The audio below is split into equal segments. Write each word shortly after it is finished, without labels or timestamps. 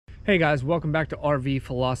Hey guys, welcome back to RV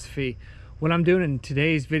Philosophy. What I'm doing in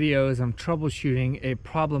today's video is I'm troubleshooting a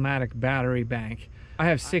problematic battery bank. I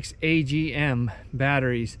have 6 AGM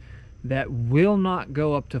batteries that will not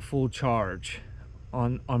go up to full charge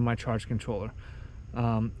on my charge controller.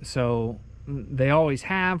 So they always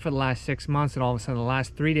have for the last 6 months, and all of a sudden the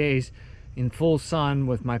last 3 days in full sun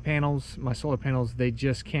with my panels, my solar panels, they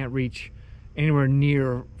just can't reach anywhere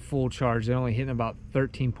near full charge. They're only hitting about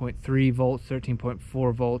 13.3 volts,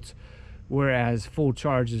 13.4 volts, whereas full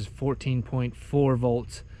charge is 14.4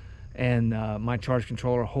 volts, and my charge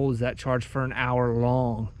controller holds that charge for an hour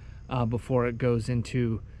long before it goes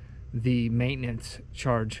into the maintenance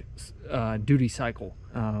charge duty cycle.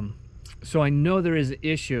 So I know there is an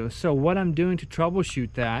issue. So what I'm doing to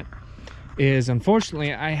troubleshoot that is,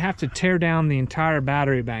 unfortunately, I have to tear down the entire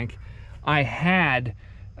battery bank. I had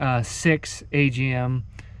 6 AGM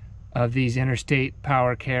of these Interstate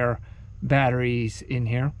Power Care batteries in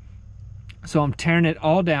here, so I'm tearing it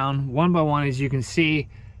all down one by one. As you can see,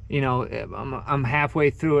 you know, I'm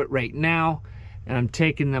halfway through it right now, and I'm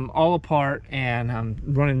taking them all apart and I'm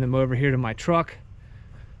running them over here to my truck.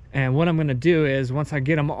 And what I'm going to do is, once I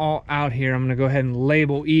get them all out here, I'm going to go ahead and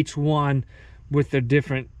label each one with their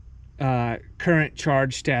different current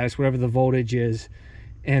charge status, whatever the voltage is,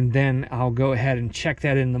 and then I'll go ahead and check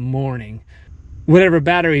that in the morning. Whatever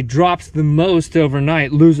battery drops the most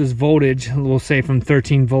overnight loses voltage, we'll say from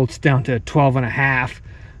 13 volts down to 12.5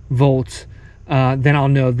 volts. Then I'll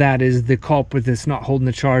know that is the culprit that's not holding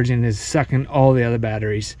the charge and is sucking all the other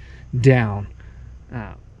batteries down.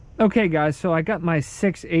 Okay guys, so I got my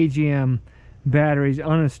 6 AGM batteries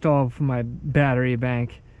uninstalled from my battery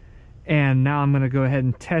bank, and now I'm going to go ahead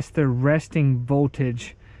and test their resting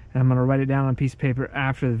voltage, and I'm going to write it down on a piece of paper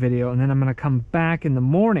after the video, and then I'm going to come back in the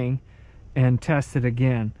morning and test it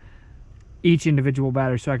again, each individual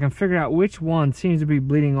battery, so I can figure out which one seems to be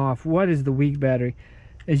bleeding off. What is the weak battery?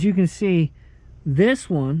 As you can see, this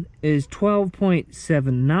one is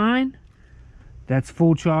 12.79. That's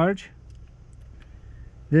full charge.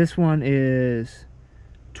 This one is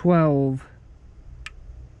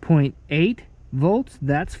 12.8 volts.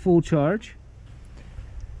 That's full charge.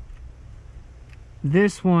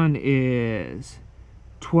 This one is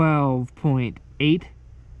 12.8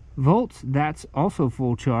 volts. That's also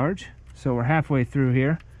full charge. So we're halfway through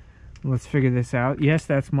here. Let's figure this out. Yes,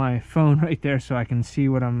 that's my phone right there, so I can see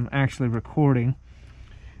what I'm actually recording.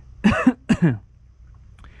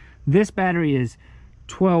 This battery is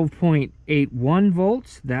 12.81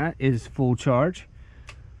 volts. That is full charge.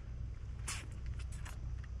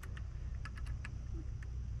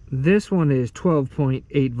 This one is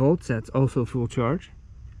 12.8 volts. That's also full charge.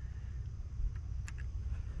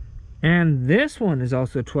 And this one is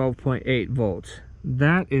also 12.8 volts.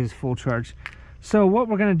 That is full charge. So what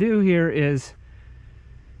we're going to do here is,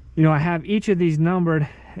 you know, I have each of these numbered.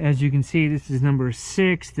 As you can see, this is number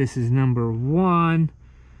 6. This is number 1.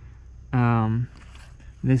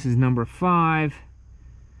 This is number 5.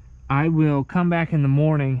 I will come back in the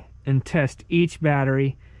morning and test each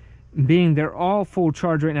battery. Being they're all full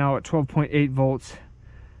charge right now at 12.8 volts,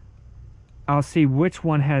 I'll see which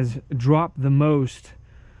one has dropped the most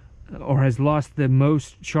or has lost the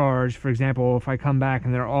most charge. For example, if I come back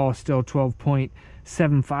and they're all still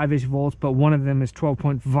 12.75-ish volts, but one of them is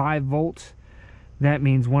 12.5 volts, that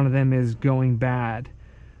means one of them is going bad.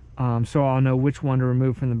 So I'll know which one to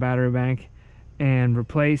remove from the battery bank and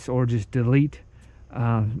replace or just delete,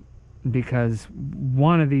 because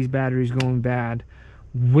one of these batteries going bad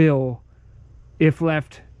will, if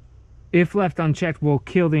left unchecked, will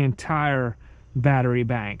kill the entire battery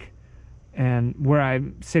bank. And where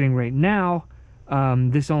I'm sitting right now,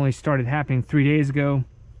 this only started happening 3 days ago.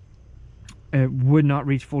 It would not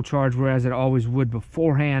reach full charge, whereas it always would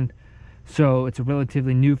beforehand. So it's a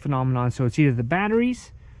relatively new phenomenon. So it's either the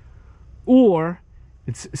batteries or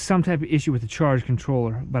it's some type of issue with the charge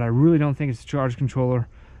controller. But I really don't think it's the charge controller,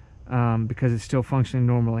 because it's still functioning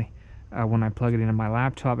normally. When I plug it into my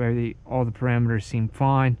laptop, all the parameters seem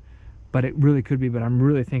fine. But it really could be, but I'm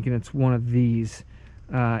really thinking it's one of these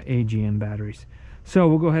AGM batteries. So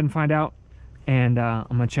we'll go ahead and find out, and I'm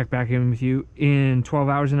going to check back in with you in 12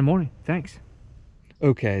 hours in the morning. Thanks.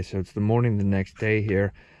 Okay, so it's the morning the next day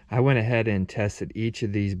here. I went ahead and tested each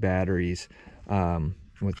of these batteries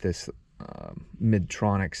with this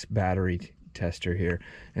Midtronics battery tester here.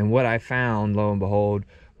 And what I found, lo and behold,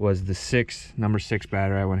 was the number 6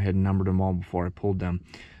 battery. I went ahead and numbered them all before I pulled them.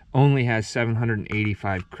 Only has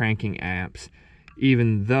 785 cranking amps,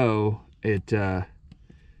 even though it's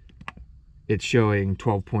showing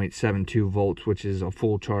 12.72 volts, which is a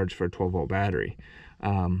full charge for a 12 volt battery.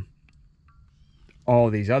 all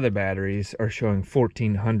these other batteries are showing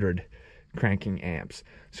 1400 cranking amps.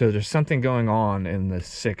 So there's something going on in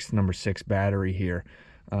the number 6 battery here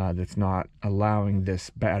that's not allowing this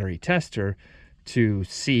battery tester to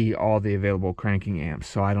see all the available cranking amps.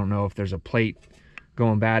 So I don't know if there's a plate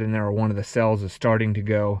going bad in there or one of the cells is starting to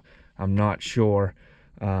go. I'm not sure.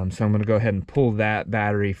 So I'm going to go ahead and pull that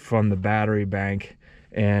battery from the battery bank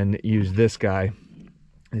and use this guy,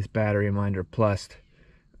 this Battery Minder Plus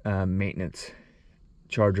maintenance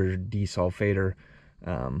charger desulfator.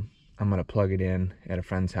 I'm going to plug it in at a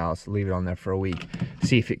friend's house, leave it on there for a week,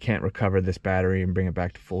 see if it can't recover this battery and bring it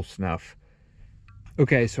back to full snuff.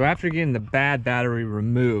 Okay, so after getting the bad battery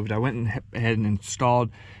removed, I went ahead and installed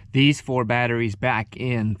these 4 batteries back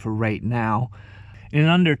in for right now. In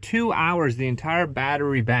under 2 hours, the entire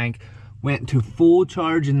battery bank went to full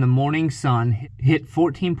charge in the morning sun, hit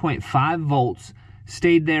 14.5 volts,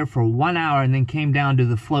 stayed there for 1 hour, and then came down to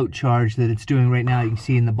the float charge that it's doing right now. You can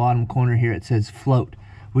see in the bottom corner here it says float,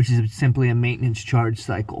 which is simply a maintenance charge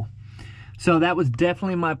cycle. So that was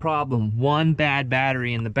definitely my problem. One bad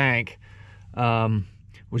battery in the bank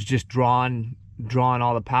was just drawing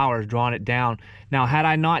all the power, drawing it down. Now, had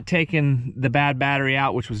I not taken the bad battery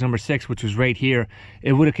out, which was number 6, which was right here,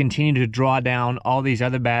 it would have continued to draw down all these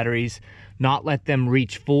other batteries, not let them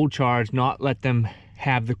reach full charge, not let them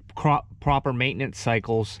have the proper maintenance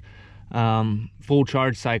cycles, full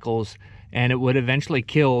charge cycles, and it would eventually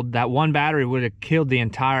killed, that one battery would have killed the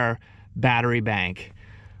entire battery bank.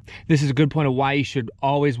 This is a good point of why you should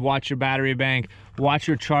always watch your battery bank, watch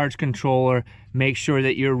your charge controller, make sure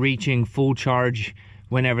that you're reaching full charge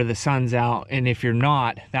whenever the sun's out. And if you're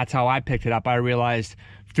not, that's how I picked it up. I realized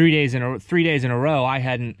 3 days in a row I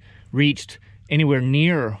hadn't reached anywhere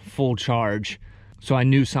near full charge, so I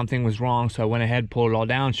knew something was wrong. So I went ahead, pulled it all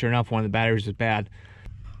down. Sure enough, one of the batteries was bad.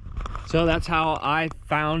 So that's how I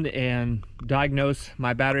found and diagnosed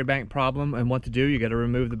my battery bank problem and what to do. You got to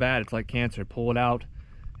remove the bad. It's like cancer. Pull it out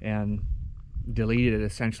and delete it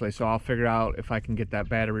essentially. So I'll figure out if I can get that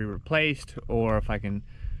battery replaced, or if I can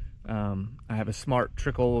I have a smart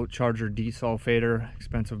trickle charger desulfator,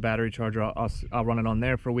 expensive battery charger. I'll run it on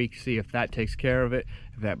there for a week, see if that takes care of it,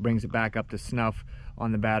 if that brings it back up to snuff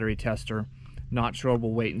on the battery tester. Not sure,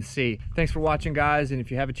 we'll wait and see. Thanks for watching, guys, and if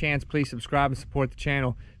you have a chance, please subscribe and support the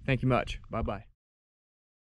channel. Thank you much. Bye-bye.